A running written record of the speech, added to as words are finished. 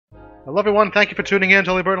Hello everyone, thank you for tuning in.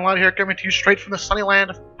 Tully Burnalot here, coming to you straight from the sunny land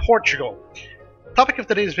of Portugal. The topic of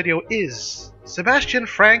today's video is Sebastian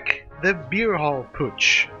Frank, the Beer Hall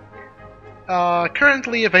Putsch.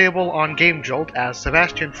 Currently available on Game Jolt as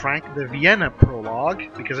Sebastian Frank, the Vienna Prologue,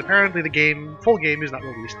 because apparently the full game is not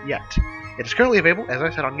released yet. It is currently available, as I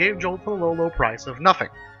said, on Game Jolt for the low price of nothing.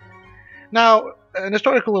 Now, an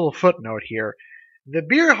historical little footnote here. The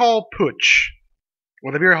Beer Hall Putsch,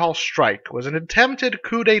 or the Beer Hall Strike, was an attempted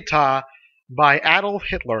coup d'etat by Adolf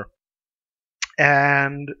Hitler,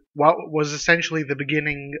 and what was essentially the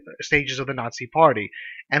beginning stages of the Nazi Party,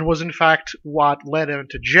 and was in fact what led him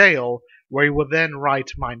to jail, where he would then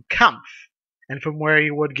write Mein Kampf, and from where he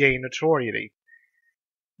would gain notoriety.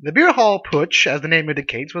 The Beer Hall Putsch, as the name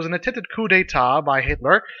indicates, was an attempted coup d'etat by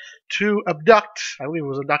Hitler to abduct, I believe it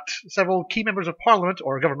was abduct, several key members of parliament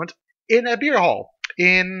or government in a beer hall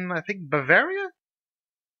in, I think, Bavaria?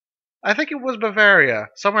 I think it was Bavaria,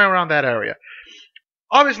 somewhere around that area.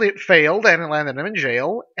 Obviously it failed, and it landed him in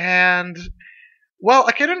jail, and, well,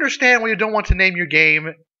 I can understand why you don't want to name your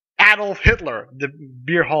game Adolf Hitler, the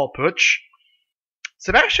Beer Hall Putsch.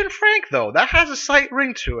 Sebastian Frank, though, that has a slight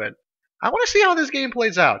ring to it. I want to see how this game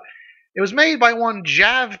plays out. It was made by one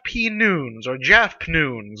Jav P. Noons, or Jav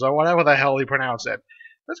Pnoons, or whatever the hell you pronounce it.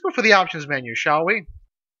 Let's go for the options menu, shall we?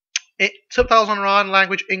 Subtitles on RON,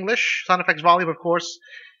 language English, sound effects volume, of course.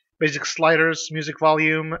 Basic sliders, music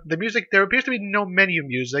volume. The music, there appears to be no menu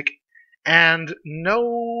music, and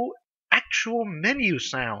no actual menu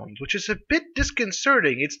sound, which is a bit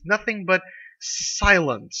disconcerting. It's nothing but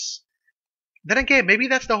silence. Then again, maybe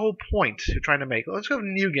that's the whole point you're trying to make. Let's go to a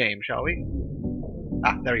new game, shall we?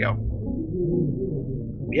 Ah, there we go.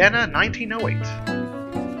 Vienna,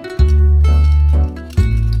 1908.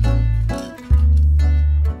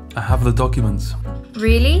 I have the documents.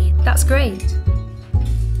 Really? That's great.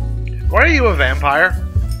 Why are you a vampire?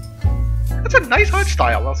 That's a nice art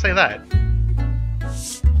style, I'll say that.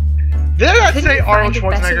 Did I not say Arnold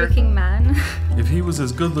Schwarzenegger? Looking man. If he was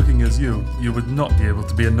as good looking as you would not be able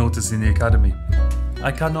to be a notice in the academy.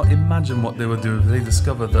 I cannot imagine what they would do if they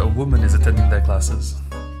discover that a woman is attending their classes.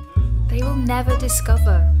 They will never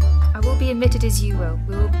discover. I will be admitted as you will.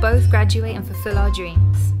 We will both graduate and fulfill our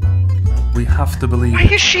dreams. We have to believe Why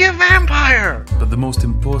it. is she a vampire? But the most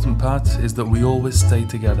important part is that we always stay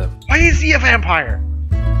together. Why is he a vampire?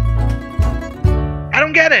 I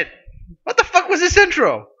don't get it. What the fuck was this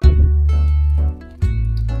intro?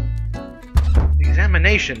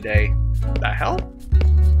 Examination day. The hell?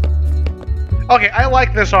 Okay, I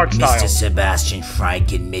like this art style. Mr. Sebastian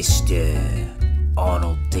Frank and Mr.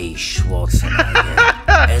 Arnold D. Schwarzenegger.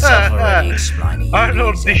 As I've already explained,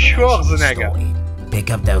 Arnold D. Schwarzenegger. Pick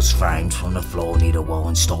up those frames from the floor near the wall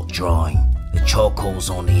and start drawing. The charcoal's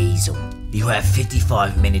on the easel. You have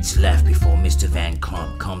 55 minutes left before Mr. Van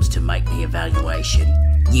Klump comes to make the evaluation.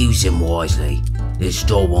 Use him wisely. This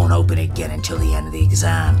door won't open again until the end of the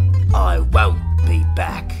exam. I won't be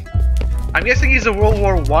back. I'm guessing he's a World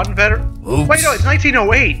War I veteran? Oops. Wait, no, it's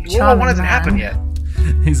 1908. World War I hasn't happened yet.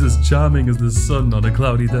 He's as charming as the sun on a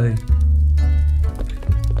cloudy day.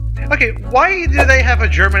 Okay, why do they have a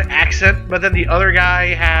German accent, but then the other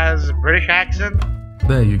guy has a British accent?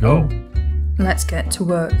 There you go. Let's get to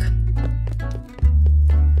work.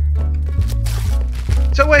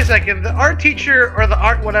 So wait a second, the art teacher or the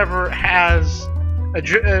art whatever has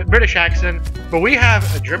a British accent, but we have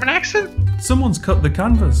a German accent? Someone's cut the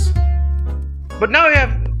canvas. But now we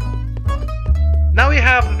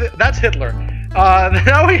have, that's Hitler.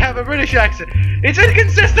 Now we have a British accent. It's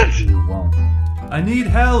inconsistent! You won't. I need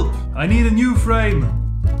help. I need a new frame.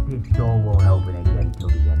 This door won't open again until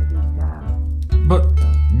the end of the exam. But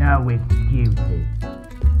No excuses.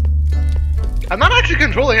 I'm not actually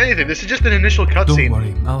controlling anything, this is just an initial don't cutscene.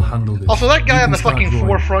 worry, I'll handle this. Also, that guy You on the can start fucking drawing.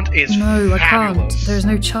 forefront is No, I can't. fabulous. There's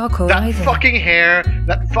no charcoal That either. fucking hair,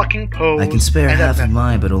 that fucking pose. I can spare and half that- of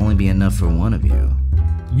mine, but only be enough for one of you.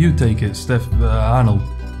 You take it, Arnold.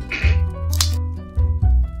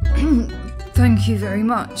 Thank you very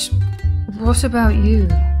much. What about you?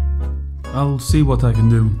 I'll see what I can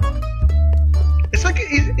do. It's like,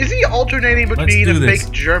 is he alternating between do a this.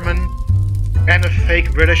 fake German and a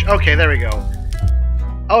fake British? Okay, there we go.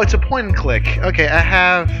 Oh, it's a point and click. Okay, I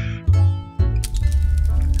have...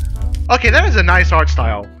 Okay, that is a nice art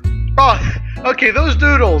style. Oh, okay, those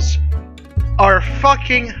doodles are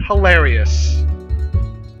fucking hilarious.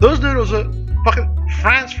 Those doodles are fucking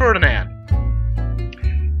Franz Ferdinand.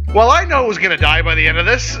 Well, I know who's gonna die by the end of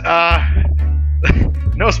this.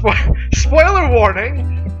 No spoiler warning.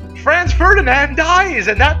 Franz Ferdinand dies,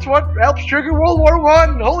 and that's what helps trigger World War I.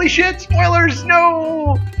 Holy shit! Spoilers!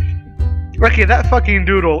 No. Okay, that fucking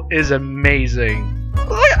doodle is amazing.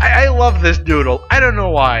 I love this doodle. I don't know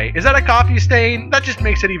why. Is that a coffee stain? That just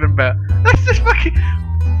makes it even better. That's just fucking...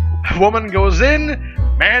 Woman goes in,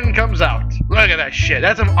 man comes out. Look at that shit.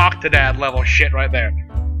 That's some Octodad level shit right there.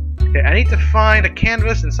 Okay, I need to find a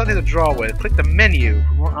canvas and something to draw with. Click the menu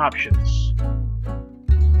for more options.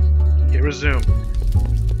 Okay, resume.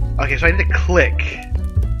 Okay, so I need to click.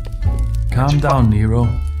 Calm down, Nero.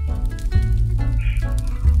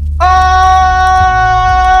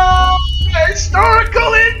 Oh!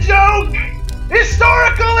 Historical in-joke!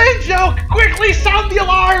 Historical in-joke! Quickly sound the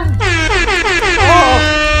alarm!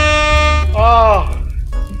 Oh,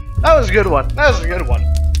 that was a good one. That was a good one.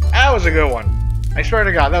 That was a good one. I swear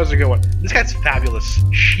to God, that was a good one. This guy's fabulous.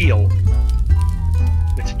 Shield.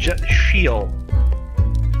 It's just Shield.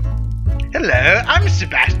 Hello, I'm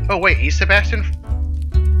Sebastian. Oh wait, he's Sebastian.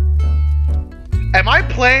 Am I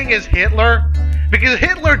playing as Hitler? Because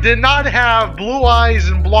Hitler did not have blue eyes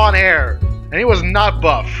and blonde hair, and he was not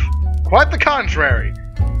buff. Quite the contrary.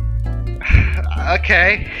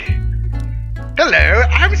 Okay. Hello,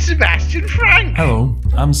 I'm Sebastian Frank. Hello,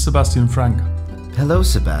 I'm Sebastian Frank. Hello,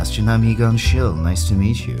 Sebastian. I'm Egon Schill. Nice to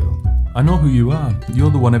meet you. I know who you are. You're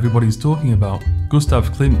the one everybody's talking about. Gustav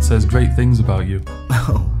Klimt says great things about you.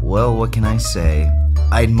 Oh, well, what can I say?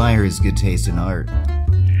 I admire his good taste in art.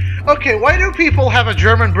 Okay, why do people have a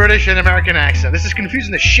German, British, and American accent? This is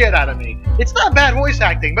confusing the shit out of me. It's not bad voice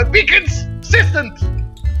acting, but be consistent!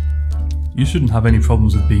 You shouldn't have any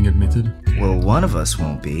problems with being admitted. Well, one of us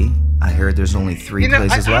won't be. I heard there's only 3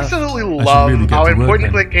 places I left. absolutely really love get how to in work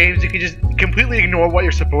point-and-click games you can just completely ignore what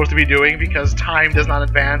you're supposed to be doing because time does not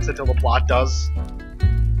advance until the plot does.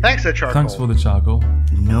 Thanks, charcoal. Thanks for the charcoal.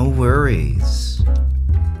 No worries.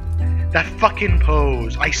 That fucking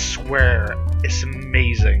pose, I swear, is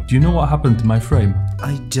amazing. Do you know what happened to my frame?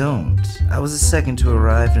 I don't. I was the second to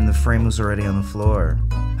arrive and the frame was already on the floor.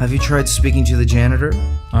 Have you tried speaking to the janitor?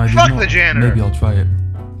 I did Fuck not. the janitor. Maybe I'll try it.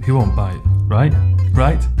 He won't bite, right?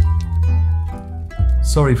 Right?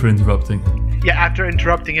 Sorry for interrupting. Yeah, after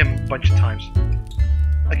interrupting him a bunch of times.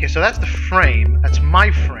 Okay, so that's the frame. That's my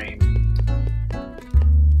frame.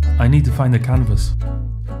 I need to find a canvas.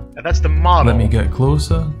 And that's the model. Let me get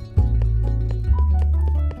closer.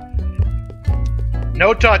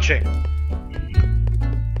 No touching.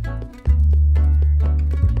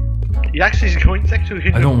 He actually is going to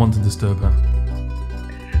actually. I don't want to disturb her.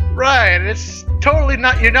 Right, it's totally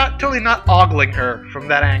not. You're not totally not ogling her from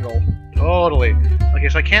that angle. Totally. Okay,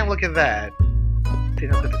 so I can't look at that. Can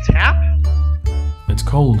I look at the tap? It's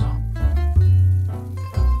cold.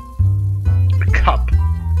 The cup.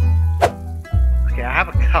 Okay, I have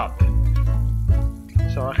a cup.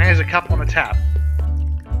 So I can use a cup on the tap.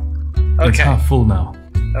 It's Okay. half full now.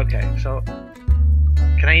 Okay, so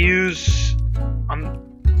can I use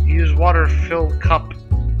use water-filled cup?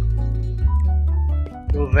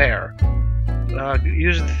 Go there.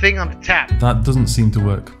 Use the thing on the tap. That doesn't seem to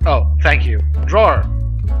work. Oh, thank you. Drawer.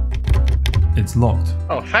 It's locked.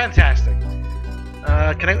 Oh, fantastic.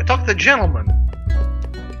 Can I talk to the gentleman?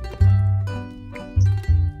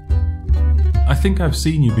 I think I've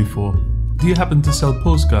seen you before. Do you happen to sell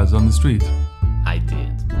postcards on the street? I did.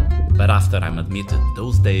 But after I'm admitted,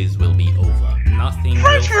 those days will be over. Nothing.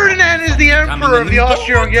 Franz Ferdinand is the emperor of the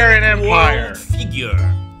Austro-Hungarian Empire. Figure.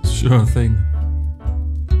 Sure thing.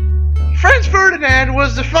 Franz Ferdinand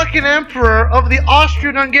was the fucking emperor of the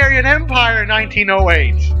Austrian-Hungarian Empire in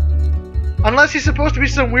 1908. Unless he's supposed to be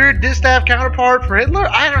some weird distaff counterpart for Hitler?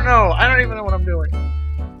 I don't know. I don't even know what I'm doing.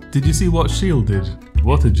 Did you see what Shield did?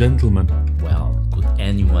 What a gentleman. Well, could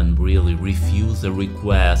anyone really refuse a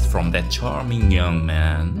request from that charming young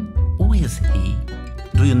man? Who is he?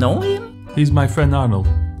 Do you know him? He's my friend Arnold.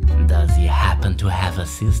 Does he happen to have a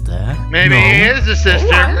sister? Maybe No. he is the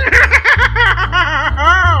sister.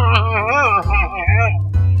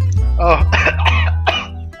 Oh.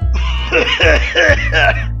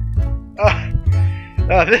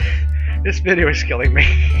 This video is killing me.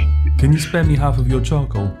 Can you spare me half of your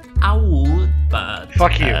charcoal? I would, but...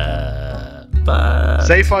 Fuck you. But...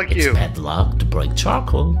 Say fuck it's you. bad luck to break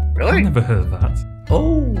charcoal. I Really? never heard that.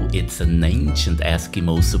 Oh, it's an ancient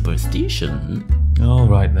Eskimo superstition.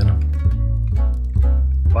 Alright then.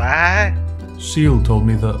 What? Shield told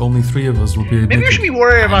me that only 3 of us will be admitted. Maybe you should be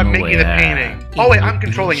worried about I'm making the aware. painting. It Oh wait, would I'm be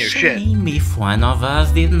controlling a your shit. shame if one of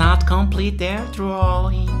us did not complete their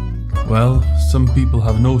drawing. Well, some people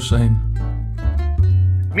have no shame.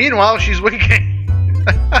 Meanwhile, she's winking.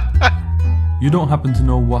 You don't happen to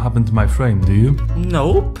know what happened to my frame, do you?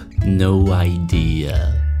 Nope, no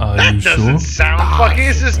idea. Are That you doesn't sure? sound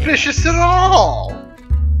fucking suspicious at all.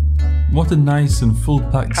 What a nice and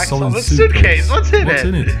full-packed Packed solid solid suitcase. What's in What's it?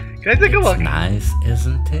 in it? Can I take a look? Nice,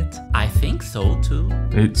 isn't it? I think so too.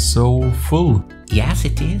 It's so full. Yes,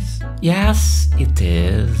 it is. Yes, it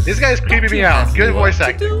is. This guy's creeping Don't me you out. have Good work voice to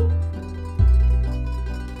acting. do?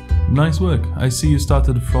 Nice work. I see you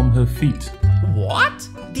started from her feet. What?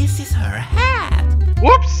 This is her hat.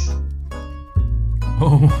 Whoops!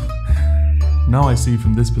 Oh, now I see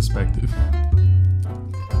from this perspective.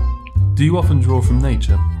 Do you often draw from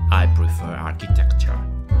nature? I prefer architecture.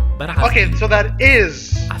 But I Okay, think so that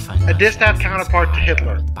is I find a distant myself counterpart to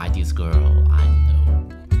Hitler. inspired by this girl I know.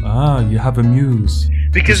 Ah, you have a muse.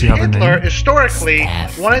 Because Does she have a Hitler name? historically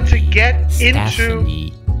Stephanie. wanted to get into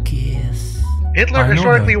Stephanie, kiss. Hitler I know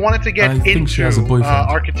historically her. wanted to get I think she has a into boyfriend.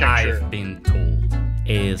 architecture. I've been told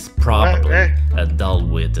is probably a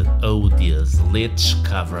dull-witted, odious,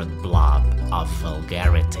 lich-covered blob of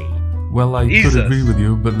vulgarity. Well, I Jesus. could agree with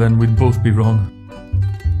you, but then we'd both be wrong.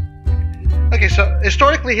 Okay, so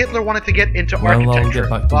historically Hitler wanted to get into Well, I'll architecture, get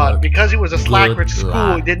back to but work. because he was a slacker at Good school, he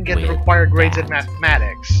luck didn't get the with required grades in that.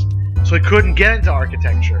 mathematics, so he couldn't get into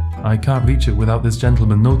architecture. I can't reach it without this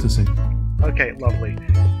gentleman noticing. Okay, lovely.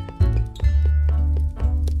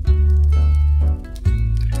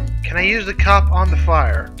 Can I use the cup on the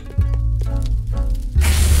fire?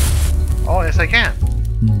 Oh, yes I can.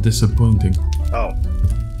 Disappointing. Oh.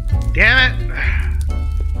 Damn it!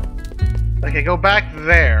 Okay, go back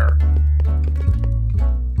there.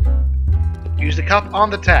 Use the cup on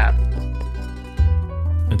the tap.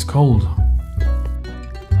 It's cold.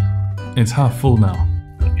 It's half full now.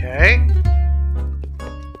 Okay.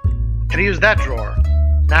 Can I use that drawer?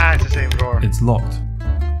 Nah, it's the same drawer. It's locked.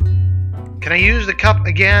 Can I use the cup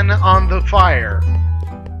again on the fire?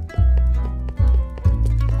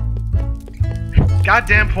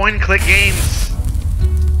 Goddamn point and click games.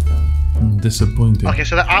 Disappointing. Okay,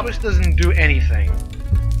 so that obviously doesn't do anything.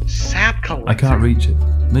 Sap collector. I can't reach it.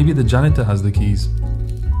 Maybe the janitor has the keys.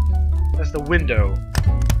 That's the window.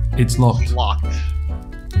 It's It's locked. locked.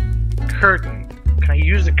 Curtain. Can I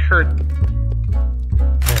use the curtain?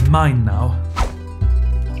 They're mine now.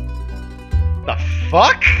 The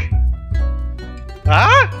fuck?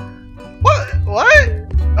 Huh? What?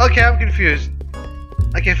 Okay, I'm confused.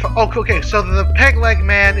 Okay, okay, so the peg leg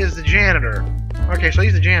man is the janitor. Okay, so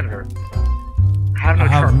he's the janitor. I have no I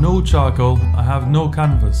have charcoal. no charcoal. I have no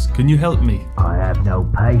canvas. Can you help me? I have no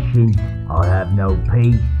patience. I have no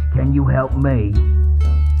peace. Can you help me?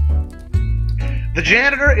 The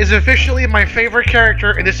janitor is officially my favorite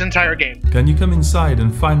character in this entire game. Can you come inside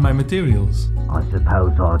and find my materials? I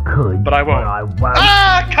suppose I could. But I won't. I won't.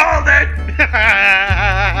 Ah, called it!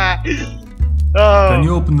 Oh. Can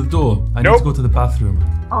you open the door? I need Nope. to go to the bathroom.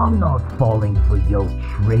 I'm not falling for your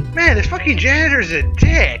trick. Man, this fucking janitor's a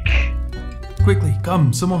dick. Quickly,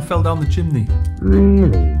 come. Someone fell down the chimney.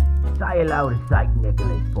 Really? Say hello to St.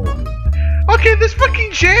 Nicholas for me. Okay, this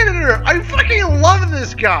fucking janitor! I fucking love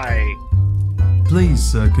this guy! Please,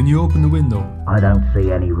 sir, can you open the window? I don't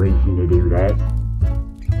see any reason to do that.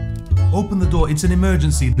 Open the door. It's an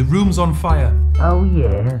emergency. The room's on fire. Oh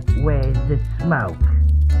yeah? Where's the smoke?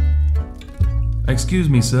 Excuse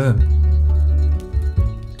me, sir.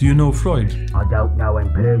 Do you know Freud? I don't know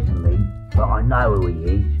him personally, but I know who he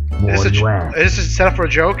is. More than you have. Is this set up for a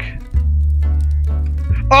joke? it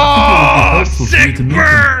Oh, would be helpful for you sick to meet him.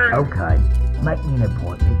 burn! Okay, make me an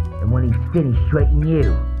appointment, and when he's finished treating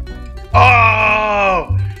you,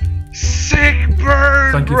 Oh, sick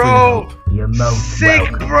burn, Thank you for your bro! help. you're most Sick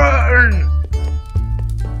welcome. burn!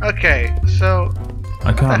 Okay, so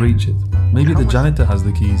I can't reach it. Maybe the janitor has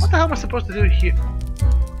the keys. what the hell am I supposed to do here?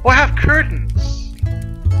 Oh, I have curtains.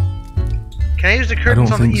 Can I use the I curtains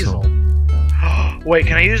don't on the think easel? so. Wait,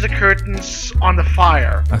 can I use the curtains on the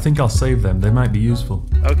fire? I think I'll save them. They might be useful.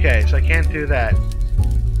 Okay, so I can't do that.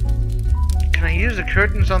 Can I use the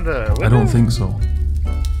curtains on the window? I don't think so.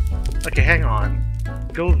 Okay, hang on.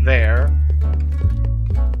 Go there.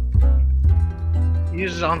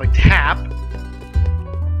 Use it on the tap.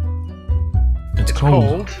 It's It's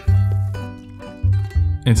cold. cold.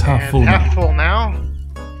 It's half And full half now. full now.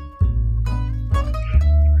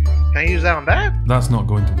 Can I use that on that? That's not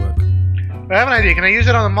going to work. I have an idea. Can I use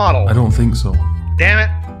it on the model? I don't think so. Damn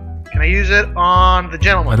it. Can I use it on the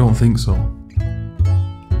gentleman? I don't think so.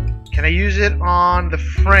 Can I use it on the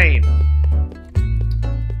frame?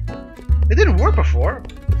 It didn't work before.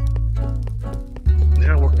 Is it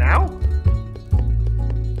gonna work now?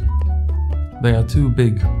 They are too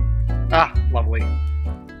big. Ah, lovely.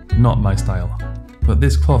 Not my style. But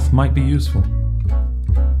this cloth might be useful.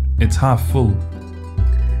 It's half full.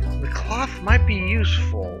 The cloth might be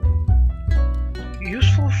useful.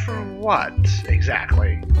 Useful for what,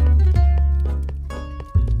 exactly?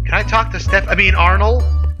 Can I talk to Arnold?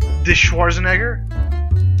 The Schwarzenegger?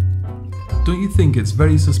 Don't you think it's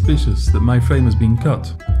very suspicious that my frame has been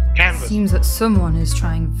cut? Canvas. Seems that someone is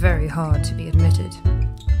trying very hard to be admitted.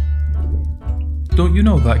 Don't you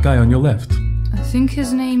know that guy on your left? I think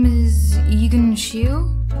his name is Egan Schiele?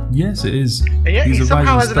 Yes, it is. And yet He's he a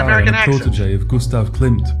somehow has rising an star American and a accent. protege of Gustav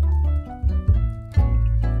Klimt.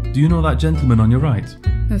 Do you know that gentleman on your right?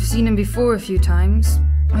 I've seen him before a few times.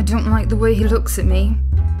 I don't like the way he looks at me.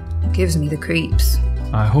 It gives me the creeps.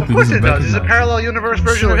 I hope Of he course it doesn't does. He's a recognize parallel universe I'm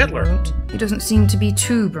version sure of he Hitler. won't. He doesn't seem to be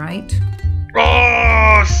too bright.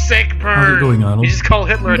 Oh, sick burn. How's it going, Arnold? You just call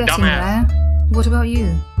Hitler a I'm getting dumbass. there. What about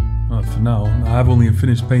you? For now, I have only a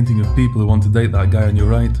finished painting of people who want to date that guy on your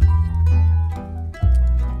right.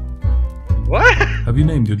 What? Have you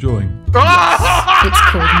named your drawing? It's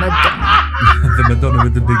called Madonna. The Madonna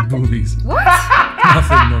with the big boobies. What?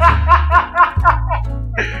 Nothing.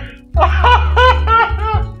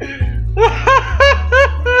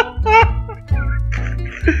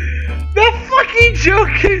 That fucking joke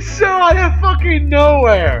came so out of fucking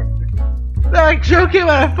nowhere. That joke came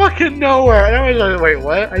out of fucking nowhere. And I was like, wait,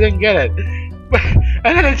 what? I didn't get it.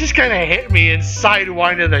 And then it just kind of hit me and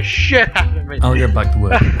sidewinded the shit out of me. I'll get back to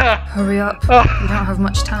work. Hurry up. We don't have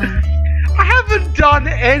much time. I haven't done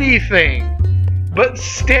anything but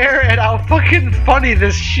stare at how fucking funny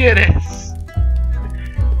this shit is.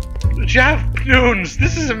 Jeff Nunes,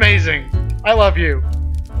 this is amazing. I love you.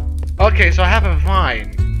 Okay, so I have a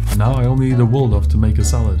vine. Now I only need a Waldorf to make a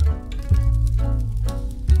salad.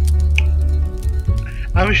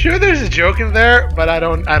 I'm sure there's a joke in there, but I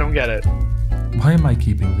don't get it. Why am I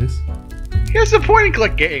keeping this? Here's a point and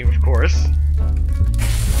click game, of course.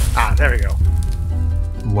 Ah, there we go.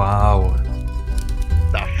 Wow.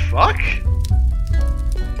 The fuck?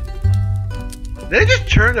 They just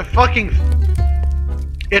turned the fucking...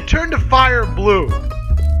 It turned the fire blue.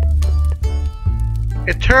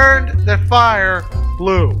 It turned the fire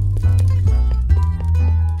blue.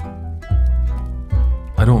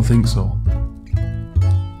 I don't think so.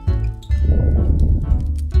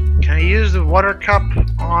 Can I use the water cup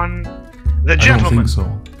on the I don't gentleman? think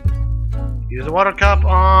so. Use the water cup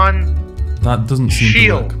on That doesn't seem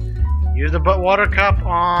Shield. to work. Use the water cup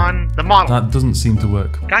on the model. That doesn't seem to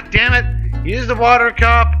work. God damn it! Use the water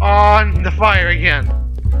cup on the fire again.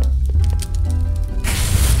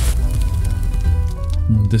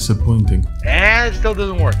 Disappointing. And it still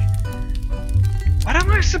doesn't work. What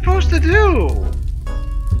am I supposed to do?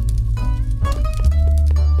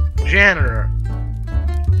 Janitor.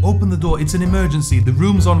 Open the door, it's an emergency. The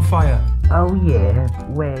room's on fire. Oh yeah,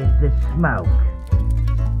 where's the smoke?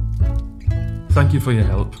 Thank you for your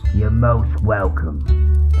help. You're most welcome.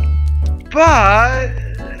 But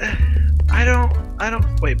I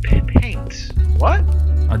don't wait, paint. What?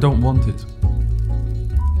 I don't want it.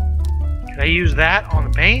 Can I use that on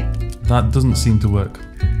the paint? That doesn't seem to work.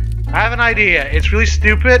 I have an idea. It's really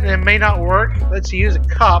stupid and it may not work. Let's use a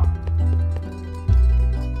cup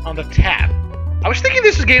on the tap. I was thinking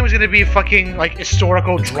this game was going to be fucking like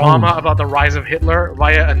historical It's drama cold. about the rise of Hitler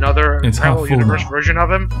via another It's half parallel full universe now. version of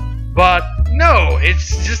him. But no,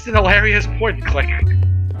 it's just an hilarious point and click.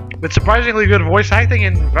 With surprisingly good voice acting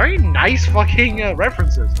and very nice fucking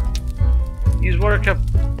references. Use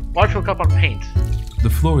water-filled cup on paint. The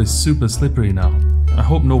floor is super slippery now. I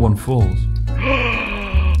hope no one falls.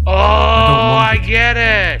 Oh, I get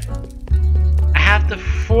it. I have to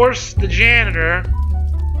force the janitor.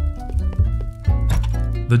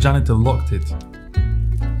 The janitor locked it.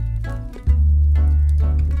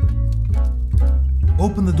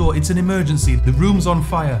 Open the door, it's an emergency. The room's on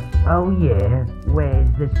fire. Oh yeah, where's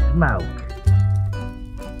the smoke?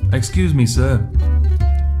 Excuse me, sir.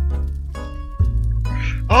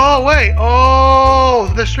 Oh, wait.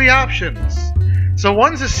 Oh, there's three options. So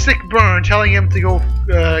one's a sick burn telling him to go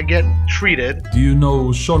get treated. Do you know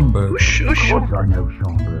Schonberg? Who's Of course I know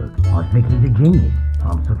Schonberg. I think he's a genius.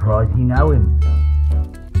 I'm surprised you know him.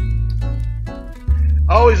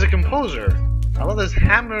 Oh, he's a composer. I love this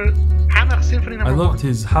Hammer Symphony I number loved 1.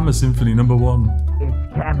 his Hammer Symphony number 1.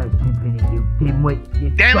 It's Hammer Symphony, you dimwit. You're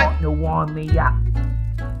Damn it. starting to wind me up.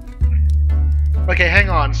 Okay, hang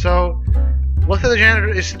on. So, looks like the janitor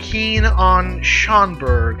is keen on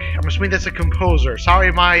Schonberg. I'm assuming that's a composer.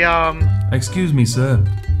 Sorry, my Excuse me, sir.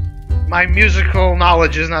 my musical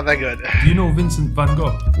knowledge is not that good. Do you know Vincent van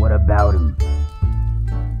Gogh? What about him?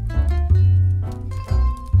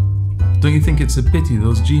 Don't you think it's a pity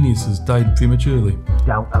those geniuses died prematurely?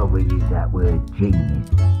 Don't overuse that word, genius.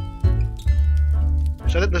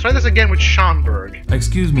 So let's try this again with Schonberg.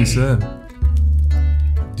 Excuse me, sir.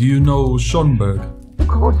 Do you know Schonberg? Of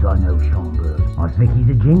course I know Schonberg. I think he's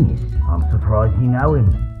a genius. I'm surprised you know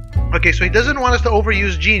him. Okay, so he doesn't want us to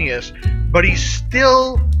overuse genius, but he's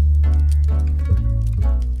still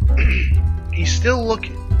He's still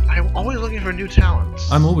looking. I'm always looking for new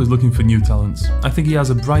talents. I'm always looking for new talents. I think he has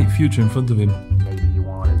a bright future in front of him. Maybe you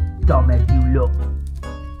aren't as dumb as you look.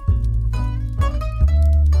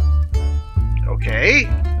 Okay.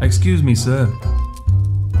 Excuse me, sir.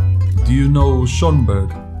 Do you know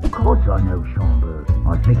Schonberg? Of course I know Schonberg.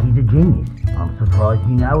 I think he's a genius. I'm surprised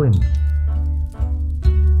you know him.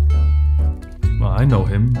 Well, I know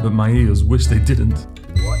him, but my ears wish they didn't.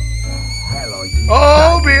 What the hell are you?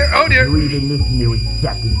 Oh dear! Oh dear! You even listen to his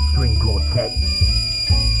second string quartet?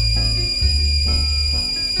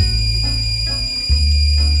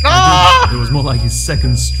 Ah! It was more like his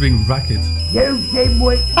second string racket. You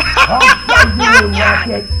dimwit! I'm saving you,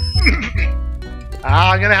 racket!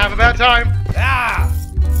 I'm gonna have a bad time. Ah!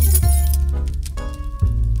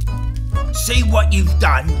 See what you've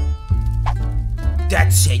done?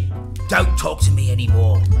 That's it. Don't talk to me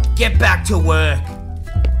anymore. Get back to work.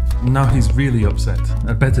 Now he's really upset.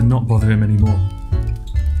 I'd better not bother him anymore.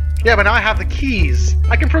 Yeah, but now I have the keys.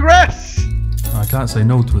 I can progress. I can't say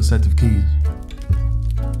no to a set of keys.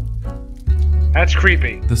 That's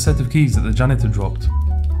creepy. The set of keys that the janitor dropped.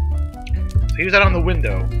 So use that on the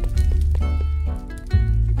window.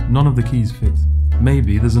 None of the keys fit.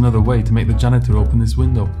 Maybe there's another way to make the janitor open this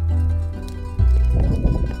window.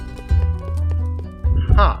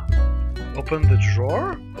 Huh. Open the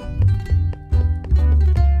drawer?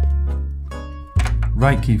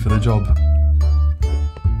 Right key for the job.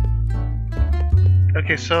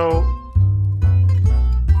 Okay, so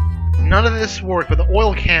none of this works, but the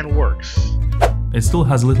oil can works. It still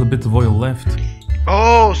has a little bit of oil left.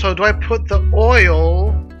 Oh, so do I put the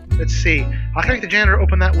oil? Let's see. How can I make the janitor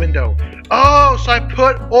open that window? Oh, so I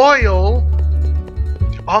put oil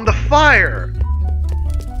on the fire.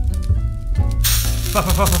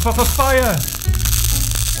 Fire!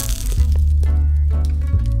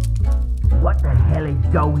 What the hell is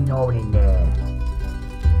going on in there?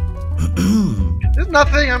 There's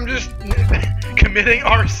nothing, I'm just committing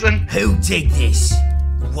arson. Who did this?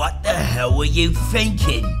 What the hell were you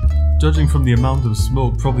thinking? Judging from the amount of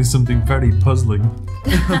smoke, probably something very puzzling.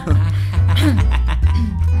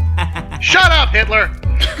 Shut up, Hitler!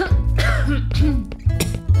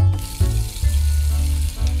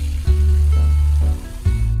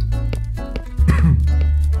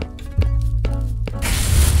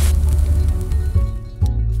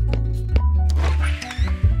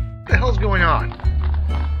 What the hell's going on?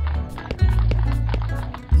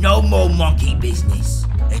 No more monkey business.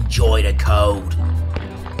 Enjoy the code.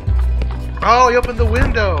 Oh, he opened the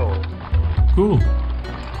window. Cool.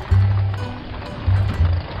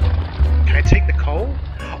 Can I take the coal?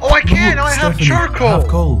 Oh, I can! Now I have Stephanie, charcoal! I have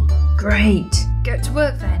coal. Great. Get to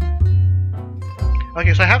work then.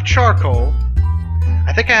 Okay, so I have charcoal.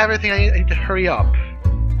 I think I have everything I need to hurry up.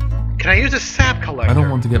 Can I use the sap collector? I don't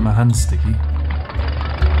want to get my hands sticky.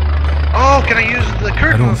 Oh, can I use the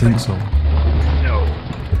curtain? I don't think so. No.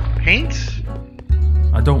 Paint?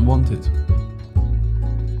 I don't want it.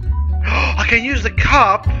 I can use the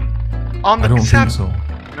cup on the I don't sap. think so.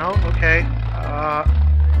 No? Okay.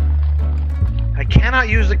 I cannot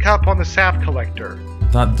use the cup on the sap collector.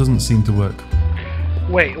 That doesn't seem to work.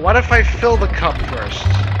 Wait, what if I fill the cup first?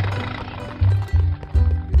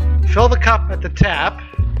 Fill the cup at the tap.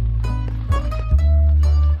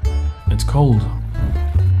 It's cold.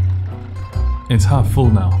 It's half full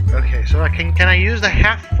now. Okay, so can I use the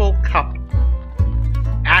half full cup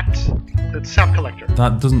at the sap collector?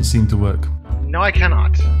 That doesn't seem to work. No, I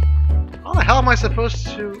cannot. How the hell am I supposed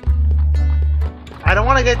to... I don't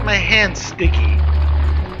want to get my hands sticky.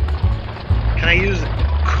 Can I use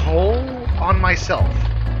coal on myself?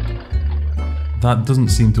 That doesn't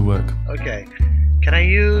seem to work. Okay. Can I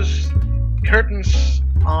use curtains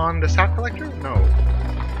on the sap collector? No.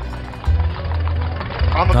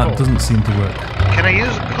 On the That coal. doesn't seem to work. Can I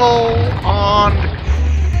use coal on the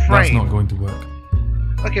frame? That's not going to work.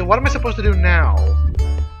 Okay, what am I supposed to do now?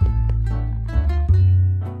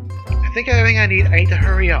 I think everything I need to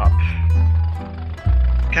hurry up.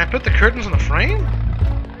 Can I put the curtains on the frame?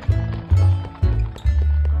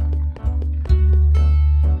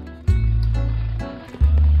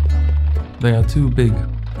 They are too big.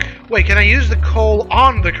 Wait, can I use the coal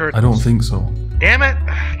on the curtains? I don't think so. Damn it!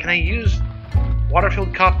 Can I use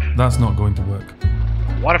water-filled cup? That's not going to work.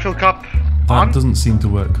 Water-filled cup That on? doesn't seem to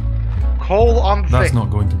work. Coal on the That's thing. not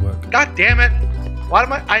going to work. God damn it! Why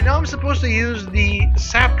am I know I'm supposed to use the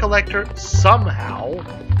sap collector somehow.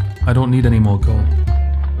 I don't need any more coal.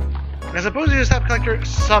 I'm supposed to use the sap collector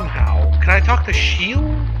somehow. Can I talk to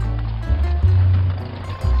Shield?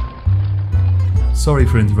 Sorry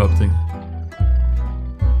for interrupting.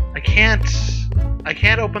 I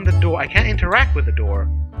can't open the door. I can't interact with the door.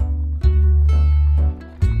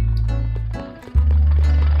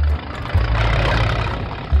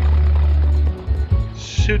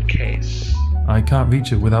 suitcase. I can't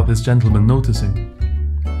reach it without this gentleman noticing.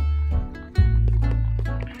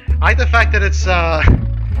 I like the fact that it's, I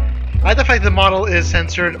like the fact the model is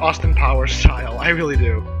censored Austin Powers style. I really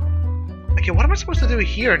do. Okay, what am I supposed to do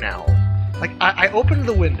here now? Like, I opened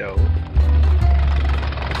the window.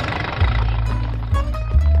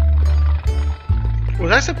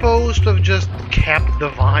 Was I supposed to have just kept the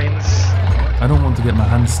vines? I don't want to get my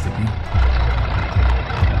hands sticky.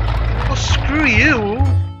 Well, screw you!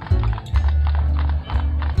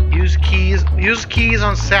 Use keys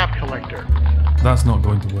on sap collector. That's not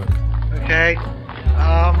going to work. Okay.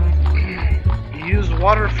 Use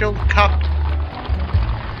water-filled cup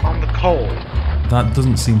on the coal. That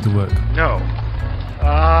doesn't seem to work. No.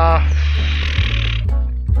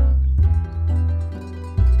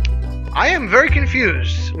 I am very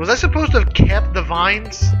confused. Was I supposed to have kept the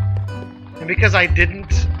vines? And because I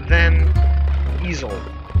didn't, then easel.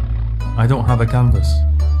 I don't have a canvas.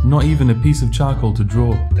 Not even a piece of charcoal to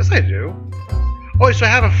draw. Yes, I do. Oh, so I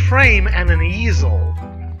have a frame and an easel.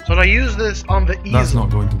 So do I use this on the easel? That's not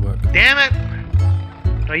going to work. Damn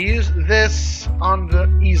it! Do I use this on the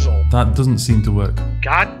easel? That doesn't seem to work.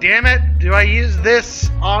 God damn it! Do I use this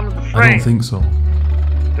on the frame? I don't think so.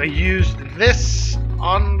 Do I use this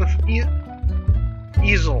on the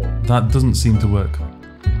easel? That doesn't seem to work.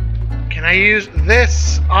 Can I use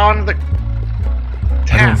this on the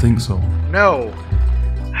tap? I don't think so. No.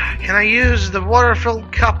 Can I use the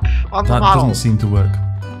water-filled cup on the That model? doesn't seem to work.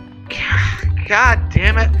 God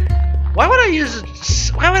damn it! Why would I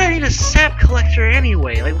need a sap collector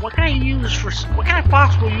anyway? Like, what can I use for? What can I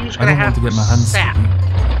possibly use? I don't want to get my hands sap? sticky.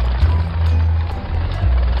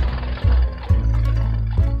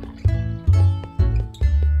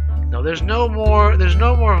 No, there's no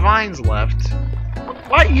more vines left.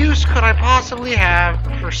 What use could I possibly have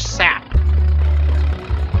for sap?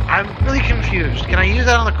 I'm really confused. Can I use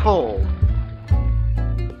that on the coal?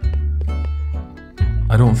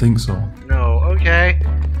 I don't think so. No, okay.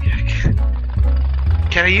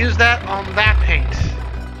 Can I use that on that paint?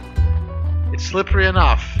 It's slippery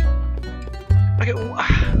enough. Okay,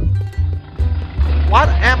 what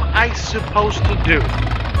am I supposed to do?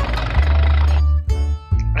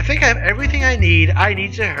 I think I have everything I need. I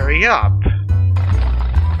need to hurry up.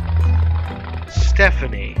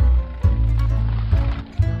 Stephanie.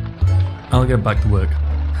 I'll get back to work.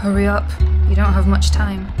 Hurry up. You don't have much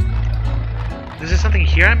time. Is there something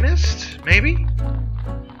here I missed? Maybe?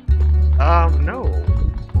 No.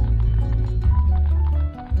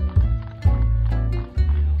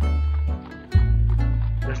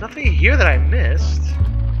 There's nothing here that I missed.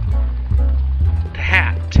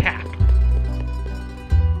 Tap.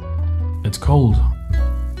 It's cold.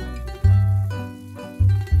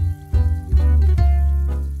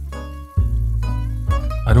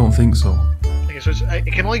 I don't think so. Okay, so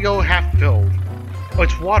it can only go half filled. Oh,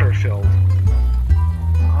 it's water filled.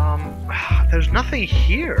 There's nothing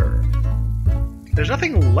here. There's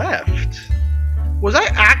nothing left. Was I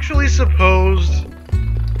actually supposed...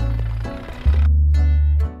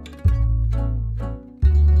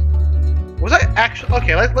 Was I actually...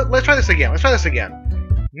 Okay, let's try this again. Let's try this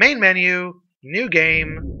again. Main menu, new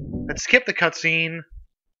game. Let's skip the cutscene.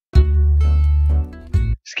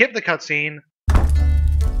 Skip the cutscene.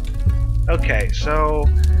 Okay, so...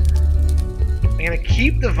 I'm gonna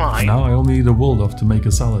keep the vine. Now I only need a Waldorf to make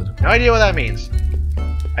a salad. No idea what that means.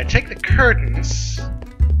 I take the curtains.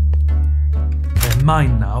 They're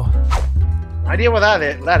mine now. No idea what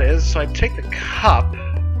that is. So I take the cup.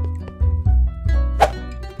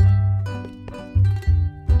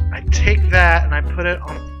 I take that and I put it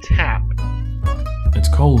on the tap. It's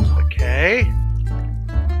cold. Okay.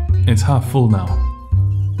 It's half full now.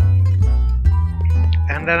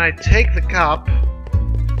 And then I take the cup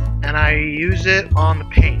and I use it on the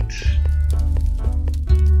paint.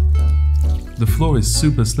 The floor is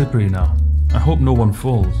super slippery now. I hope no one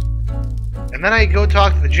falls. And then I go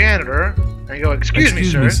talk to the janitor and I go, Excuse me,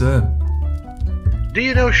 sir. Do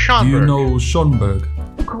you know Schonberg? Do you know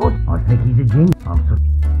Schonberg? Of course, I think he's a genius.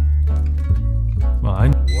 Well,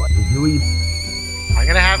 What did you eat? I'm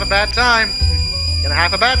gonna have a bad time.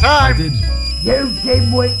 I did. You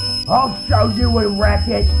dimwit! I'll show you a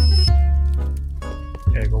racket!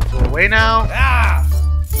 Okay, go away now. Ah!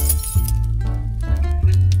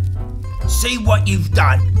 See what you've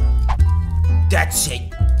done. That's it.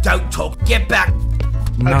 Don't talk. Get back.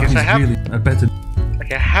 Now Okay, so he's I have- really a better.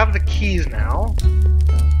 Okay, I have the keys now.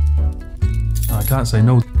 I can't say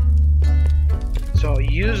no. So I'll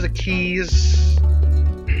use the keys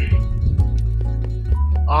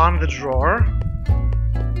on the drawer.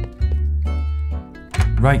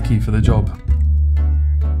 Right key for the job.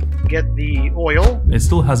 get the oil. It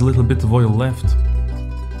still has a little bit of oil left.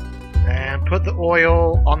 And put the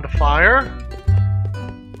oil on the fire.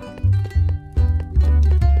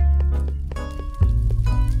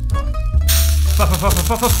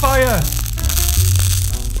 Fire!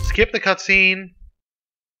 Skip the cutscene.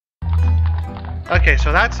 Okay,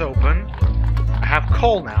 so that's open. I have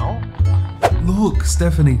coal now. Look,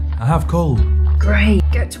 Stephanie, I have coal. Great.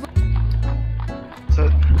 Get to. So,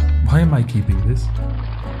 Why am I keeping this?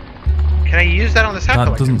 can I use that on the sap That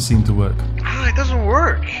collector? doesn't seem to work. Ah, it doesn't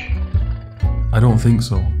work. I don't think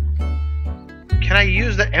so. Can I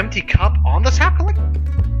use the empty cup on the sap collector?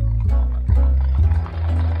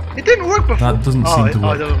 It didn't work before. That doesn't seem to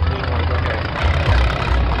work. it doesn't work,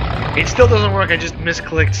 okay. It still doesn't work, I just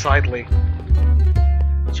misclicked slightly.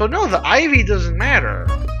 So no, the ivy doesn't matter.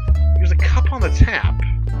 Use a cup on the tap.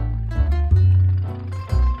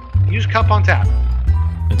 Use cup on tap.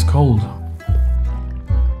 It's cold.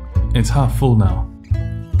 It's half full now.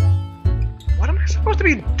 What am I supposed to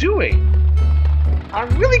be doing? I'm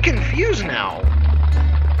really confused now.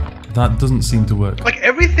 That doesn't seem to work. Like,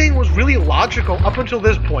 everything was really logical up until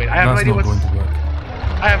this point. I have no That's idea not what's... going to work.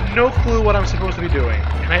 I have no clue what I'm supposed to be doing.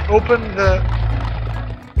 Can I open the...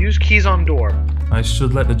 Use keys on door. I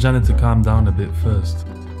should let the janitor calm down a bit first.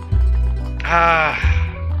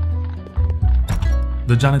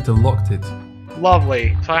 The janitor locked it.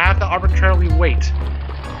 Lovely. So I have to arbitrarily wait.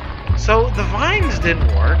 So the vines didn't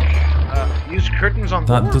work. Use curtains on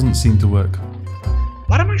That door? doesn't seem to work.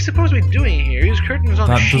 What am I supposed to be doing here? Use curtains on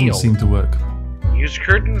That the shield. doesn't seem to work. Use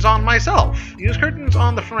curtains on myself. Use curtains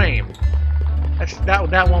on the frame.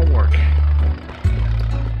 That won't work.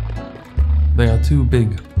 They are too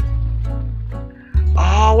big.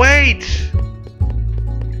 Oh wait!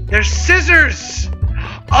 There's scissors!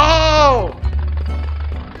 Oh!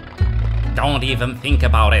 Don't even think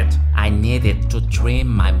about it. I need it to trim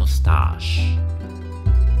my mustache.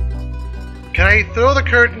 Can I throw the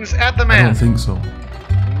curtains at the I man? don't think so.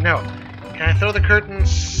 No. Can I throw the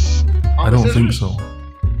curtains on I the don't think scissors? so.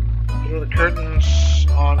 Throw the curtains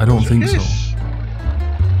on I don't think so. Yes.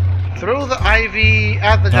 Throw the ivy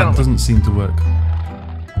at the That gentleman. doesn't seem to work.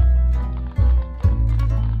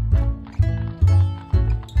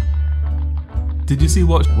 Did you see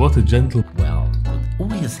what a gentle... Well,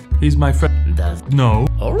 who is He's my friend. does? No.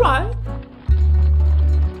 Alright.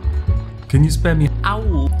 Can you spare me?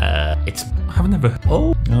 Ow. It's. I've never...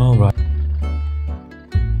 Oh, Alright.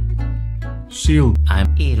 Shield.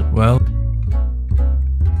 I'm ill. Well...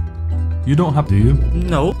 You don't have... Do you?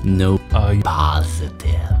 No. No. Are you...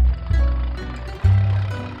 Positive.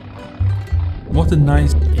 What a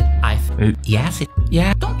nice... It- Yes, it.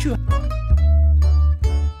 Yeah, don't you?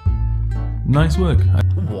 Nice work.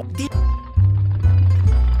 What did?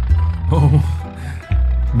 Oh...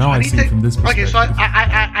 Now I need see to- from this perspective. Okay, so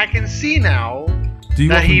I can see now Do you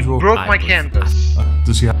that often he draw... broke my I was- canvas.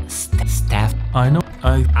 Does she have... Staff. I know.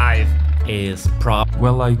 I is prop.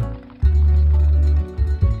 Well, I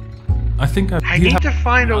think I do you need have- to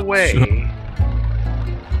find a way Sure.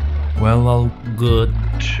 Well, I'll... Good.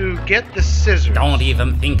 to get the scissors. Don't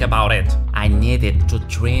even think about it. I need it to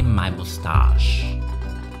trim my mustache.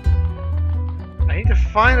 I need to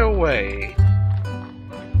find a way.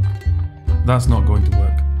 That's not going to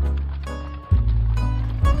work.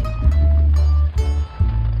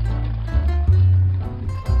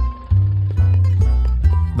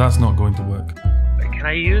 That's not going to work. Can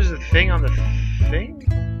I use the thing on the thing?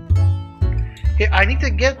 Yeah, I need to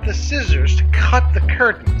get the scissors to cut the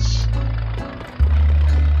curtains.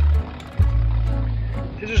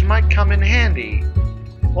 Scissors might come in handy.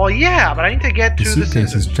 Well, yeah, but I need to get The to the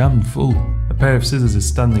suitcase is scissors. jammed full. A pair of scissors is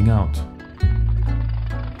standing out.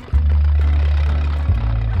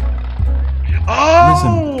 Oh!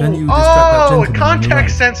 Listen, can you distract that gentleman on your context right?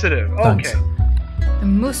 sensitive. Thanks. Okay. The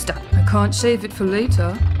mustache. I can't shave it for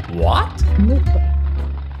later. What? Can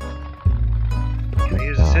I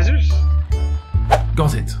use the scissors?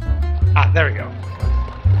 Got it. Ah, there we go.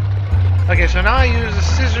 Okay, so now I use the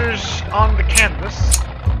scissors on the canvas.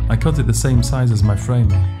 I cut it the same size as my frame.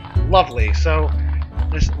 Lovely. So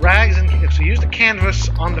this rags and so use the canvas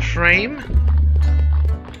on the frame.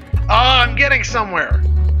 Oh, I'm getting somewhere.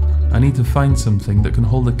 I need to find something that can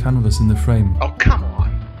hold the canvas in the frame. Oh, come on.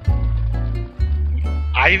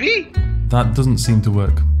 Ivy? That doesn't seem to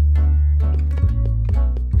work.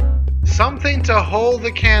 Something to hold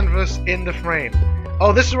the canvas in the frame.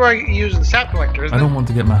 Oh, this is where I use the sap collector, isn't I it? don't want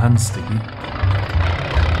to get my hands sticky.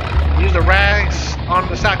 Use the rags on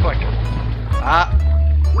the sap collector. Ah,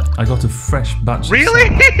 I got a fresh batch of really?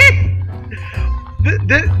 sap.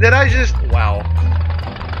 did I just... Wow.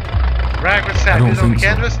 Rag with I sap. don't Use it on the think so.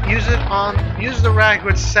 canvas. Use the rag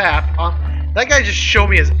with sap on. That guy just showed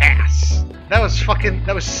me his ass. That was stupid.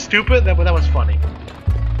 That was funny.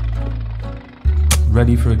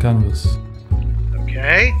 Ready for a canvas.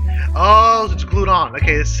 Okay. Oh, it's glued on.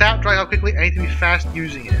 Okay, the sap dries out quickly. I need to be fast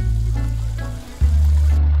using it.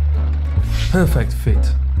 Perfect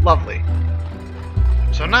fit. Lovely.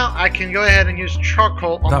 So now I can go ahead and use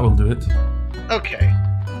charcoal on. That will do it. Okay.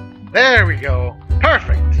 There we go.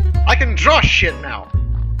 Perfect. I can draw shit now.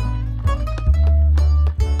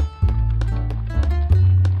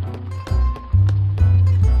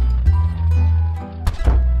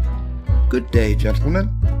 Good day, gentlemen.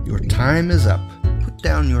 Your time is up. Put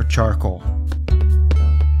down your charcoal.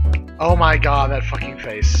 Oh my god, that fucking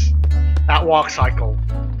face. That walk cycle.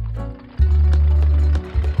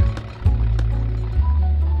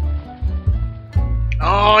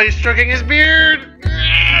 Oh, he's stroking his beard!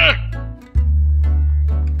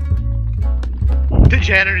 The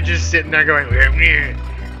janitor just sitting there going,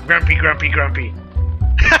 grumpy, grumpy, grumpy.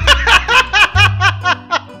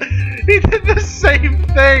 He did the same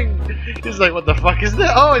thing! He's like, what the fuck is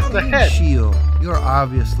that? Oh, it's the head! Shield, you're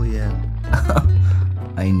obviously in.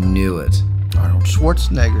 I knew it. Arnold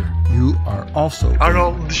Schwarzenegger, you are also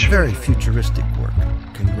Arnold in. Schwarzenegger. Very futuristic work.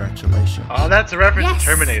 Congratulations. Oh, that's a reference Yes. to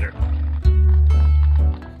Terminator.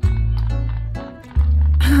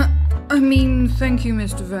 I mean, thank you,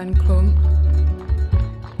 Mr. Van Klump.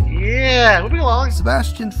 Yeah, moving along.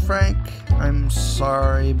 Sebastian Frank, I'm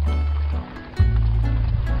sorry,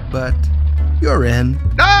 but you're in.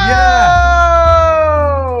 No!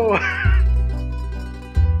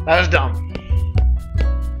 That was dumb.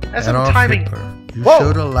 That's some Adolf timing. Hitler, you Whoa.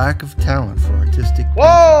 showed a lack of talent for artistic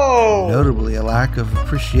Whoa! notably a lack of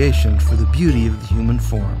appreciation for the beauty of the human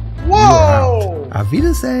form. Whoa! You are out. Auf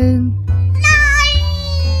Wiedersehen.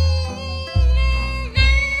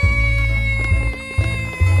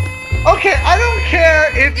 Okay, I don't care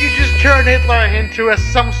if you just turn Hitler into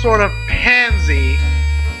some sort of pansy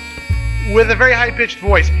with a very high-pitched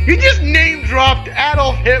voice. You just name-dropped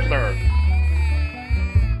Adolf Hitler.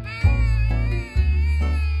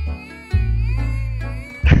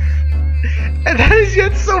 And that is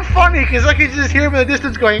yet so funny, because I can just hear him in the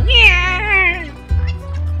distance going, yeah.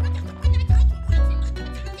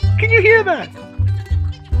 Can you hear that?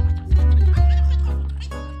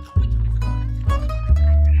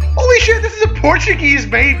 Holy shit, this is a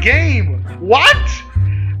Portuguese-made game! What?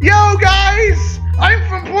 Yo, guys! I'm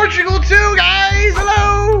from Portugal too, guys!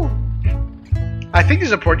 Hello! I think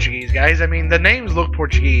these are Portuguese, guys. I mean, the names look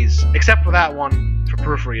Portuguese, except for that one for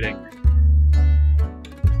proofreading.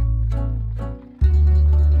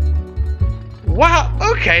 Wow,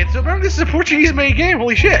 okay, so apparently this is a Portuguese-made game,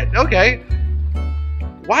 holy shit, okay.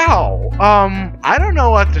 Wow, I don't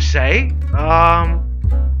know what to say.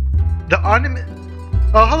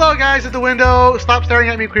 Oh, hello guys at the window, stop staring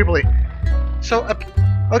at me creepily. So,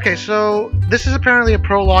 okay, so this is apparently a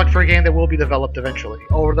prologue for a game that will be developed eventually,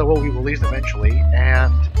 or that will be released eventually,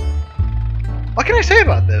 and what can I say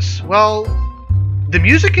about this? Well, the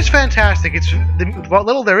music is fantastic. What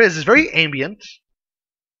little there is very ambient.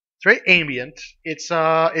 It's very ambient. It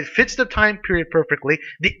fits the time period perfectly.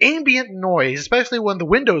 The ambient noise, especially when the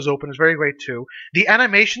window's open, is very great too. The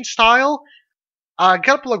animation style, a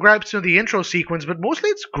couple of gripes to the intro sequence, but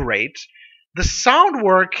mostly it's great. The sound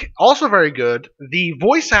work, also very good. The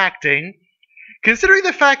voice acting, considering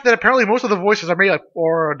the fact that apparently most of the voices are made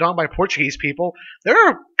or done by Portuguese people, there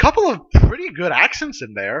are a couple of pretty good accents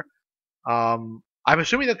in there. I'm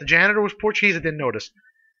assuming that the janitor was Portuguese. I didn't notice.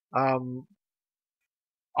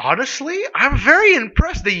 Honestly, I'm very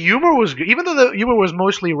impressed. The humor was good. Even though the humor was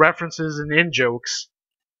mostly references and in-jokes,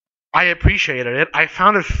 I appreciated it. I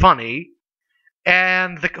found it funny.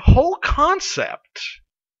 And the whole concept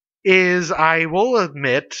is, I will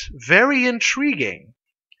admit, very intriguing.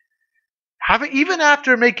 Even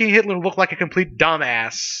after making Hitler look like a complete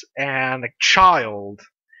dumbass and a child,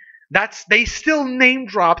 they still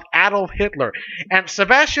name-dropped Adolf Hitler. And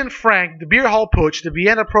Sebastian Frank, the Beer Hall Putsch, the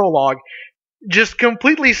Vienna Prologue, just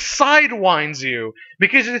completely sidewinds you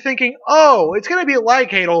because you're thinking, oh, it's going to be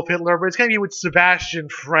like Adolf Hitler, but it's going to be with Sebastian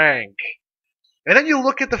Frank. And then you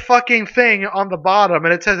look at the fucking thing on the bottom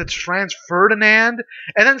and it says it's Franz Ferdinand,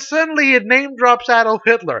 and then suddenly it name drops Adolf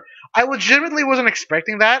Hitler. I legitimately wasn't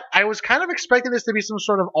expecting that. I was kind of expecting this to be some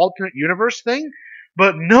sort of alternate universe thing,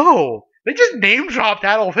 but no, they just name dropped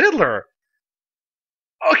Adolf Hitler.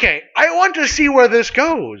 Okay, I want to see where this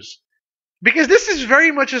goes. Because this is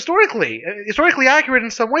very much historically accurate in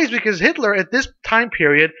some ways, because Hitler at this time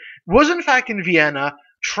period was in fact in Vienna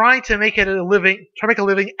trying to make a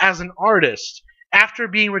living as an artist. after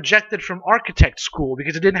being rejected from architect school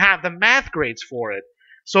because it didn't have the math grades for it.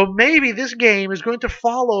 So maybe this game is going to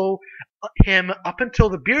follow him up until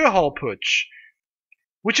the beer hall putsch.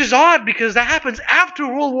 Which is odd because that happens after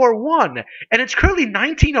World War I, and it's currently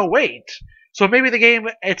 1908. So maybe the game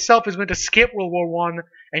itself is going to skip World War I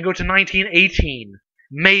and go to 1918.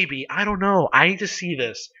 Maybe. I don't know. I need to see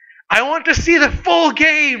this. I want to see the full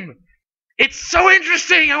game! It's so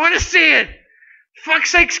interesting! I want to see it!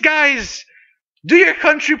 Fuck's sakes, guys! Do your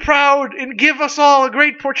country proud and give us all a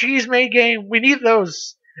great Portuguese-made game. We need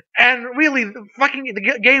those. And really,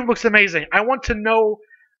 the game looks amazing. I want to know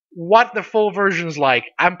what the full version is like.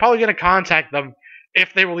 I'm probably going to contact them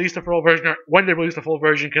if they release the full version or when they release the full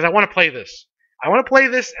version because I want to play this. I want to play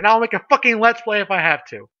this and I'll make a fucking Let's Play if I have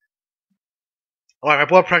to. Alright, my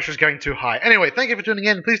blood pressure is going too high. Anyway, thank you for tuning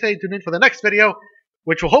in. Please stay tuned in for the next video,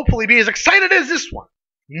 which will hopefully be as exciting as this one.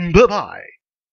 Bye-bye.